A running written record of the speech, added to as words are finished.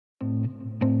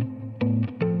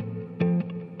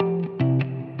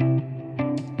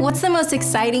What's the most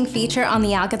exciting feature on the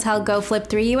Alcatel GO FLIP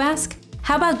 3, you ask?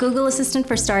 How about Google Assistant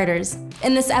for starters?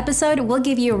 In this episode, we'll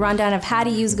give you a rundown of how to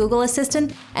use Google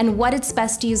Assistant and what it's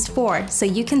best used for, so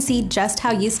you can see just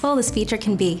how useful this feature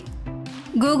can be.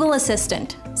 Google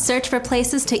Assistant. Search for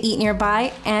places to eat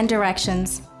nearby and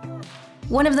directions.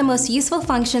 One of the most useful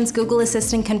functions Google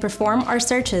Assistant can perform are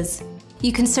searches.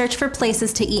 You can search for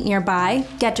places to eat nearby,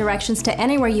 get directions to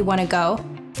anywhere you want to go,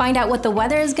 find out what the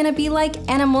weather is going to be like,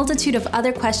 and a multitude of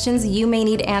other questions you may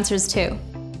need answers to.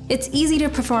 It's easy to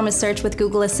perform a search with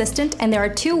Google Assistant, and there are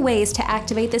two ways to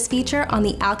activate this feature on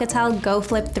the Alcatel GO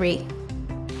FLIP 3.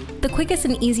 The quickest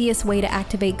and easiest way to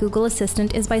activate Google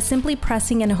Assistant is by simply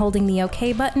pressing and holding the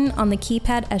OK button on the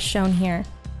keypad as shown here.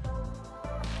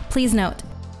 Please note,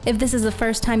 if this is the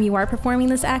first time you are performing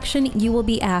this action, you will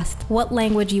be asked what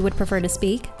language you would prefer to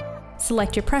speak,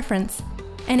 select your preference,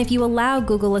 and if you allow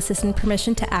Google Assistant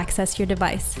permission to access your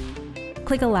device.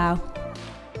 Click Allow.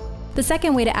 The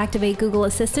second way to activate Google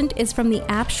Assistant is from the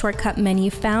app shortcut menu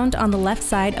found on the left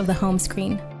side of the home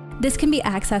screen. This can be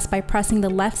accessed by pressing the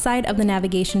left side of the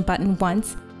navigation button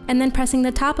once, and then pressing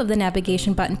the top of the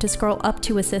navigation button to scroll up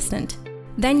to Assistant.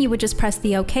 Then you would just press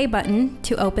the OK button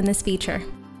to open this feature.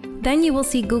 Then you will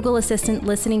see Google Assistant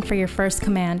listening for your first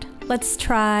command. Let's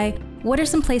try, what are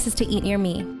some places to eat near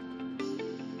me?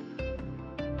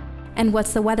 And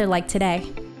what's the weather like today?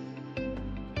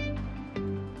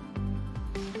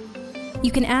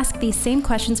 You can ask these same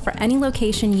questions for any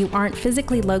location you aren't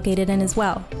physically located in as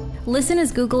well. Listen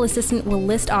as Google Assistant will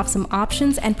list off some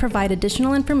options and provide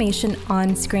additional information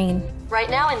on screen. Right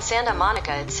now in Santa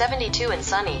Monica, it's 72 and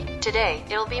sunny. Today,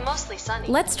 it'll be mostly sunny.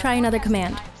 Let's try another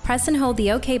command. Press and hold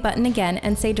the OK button again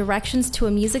and say directions to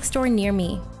a music store near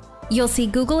me. You'll see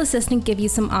Google Assistant give you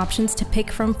some options to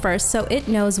pick from first, so it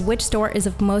knows which store is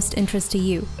of most interest to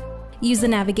you. Use the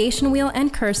navigation wheel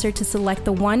and cursor to select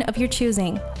the one of your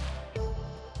choosing.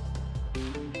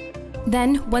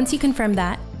 Then, once you confirm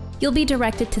that, you'll be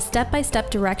directed to step-by-step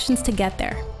directions to get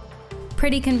there.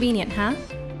 Pretty convenient, huh?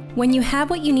 When you have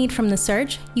what you need from the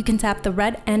search, you can tap the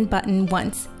red End button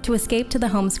once to escape to the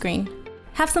home screen.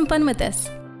 Have some fun with this.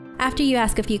 After you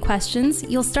ask a few questions,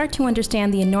 you'll start to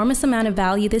understand the enormous amount of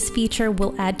value this feature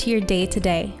will add to your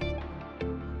day-to-day.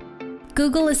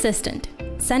 Google Assistant.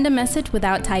 Send a message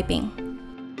without typing.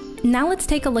 Now let's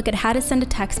take a look at how to send a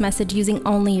text message using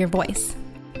only your voice.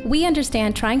 We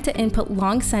understand trying to input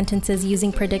long sentences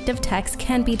using predictive text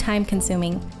can be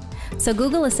time-consuming, so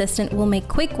Google Assistant will make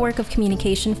quick work of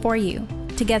communication for you.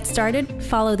 To get started,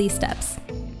 follow these steps.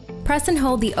 Press and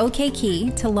hold the OK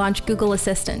key to launch Google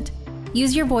Assistant.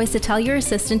 Use your voice to tell your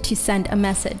assistant to send a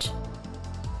message.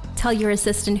 Tell your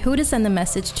assistant who to send the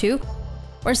message to,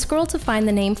 or scroll to find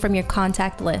the name from your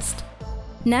contact list.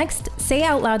 Next, say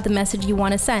out loud the message you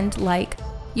want to send, like,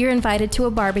 "You're invited to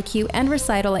a barbecue and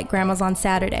recital at Grandma's on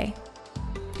Saturday."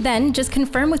 Then, just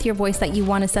confirm with your voice that you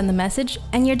want to send the message,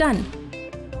 and you're done.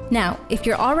 Now, if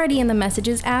you're already in the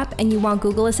Messages app and you want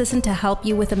Google Assistant to help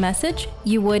you with a message,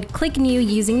 you would click New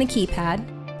using the keypad,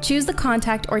 choose the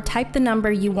contact or type the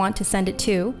number you want to send it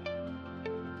to,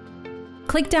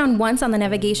 click down once on the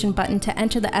navigation button to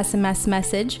enter the SMS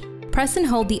message, press and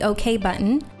hold the OK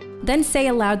button, then say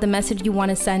aloud the message you want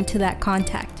to send to that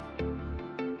contact.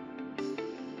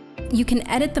 You can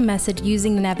edit the message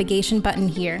using the navigation button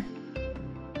here,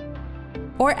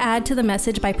 or add to the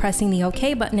message by pressing the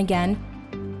OK button again.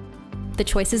 The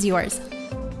choice is yours.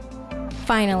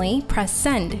 Finally, press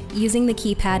Send using the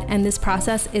keypad and this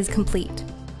process is complete.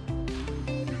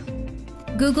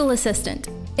 Google Assistant.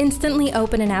 Instantly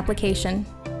open an application.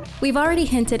 We've already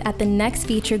hinted at the next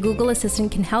feature Google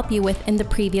Assistant can help you with in the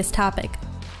previous topic,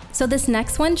 so this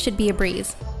next one should be a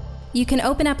breeze. You can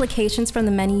open applications from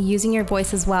the menu using your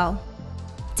voice as well.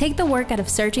 Take the work out of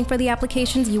searching for the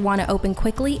applications you want to open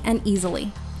quickly and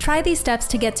easily. Try these steps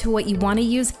to get to what you want to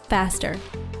use faster.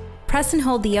 Press and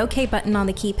hold the OK button on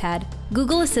the keypad.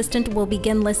 Google Assistant will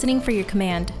begin listening for your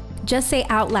command. Just say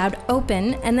out loud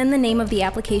 "Open" and then the name of the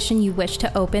application you wish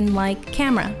to open, like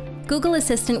Camera. Google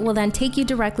Assistant will then take you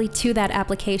directly to that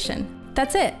application.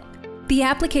 That's it! The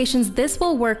applications this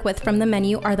will work with from the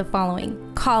menu are the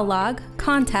following: Call Log,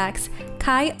 Contacts,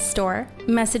 Kai Store,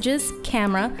 Messages,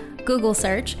 Camera, Google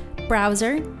Search,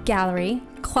 Browser, Gallery,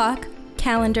 Clock,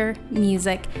 Calendar,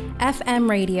 Music, FM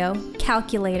Radio,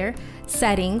 Calculator,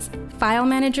 Settings, File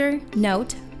Manager,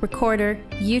 Note, Recorder,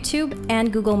 YouTube,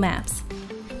 and Google Maps.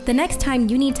 The next time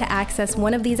you need to access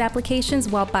one of these applications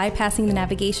while bypassing the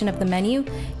navigation of the menu,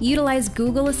 utilize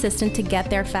Google Assistant to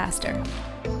get there faster.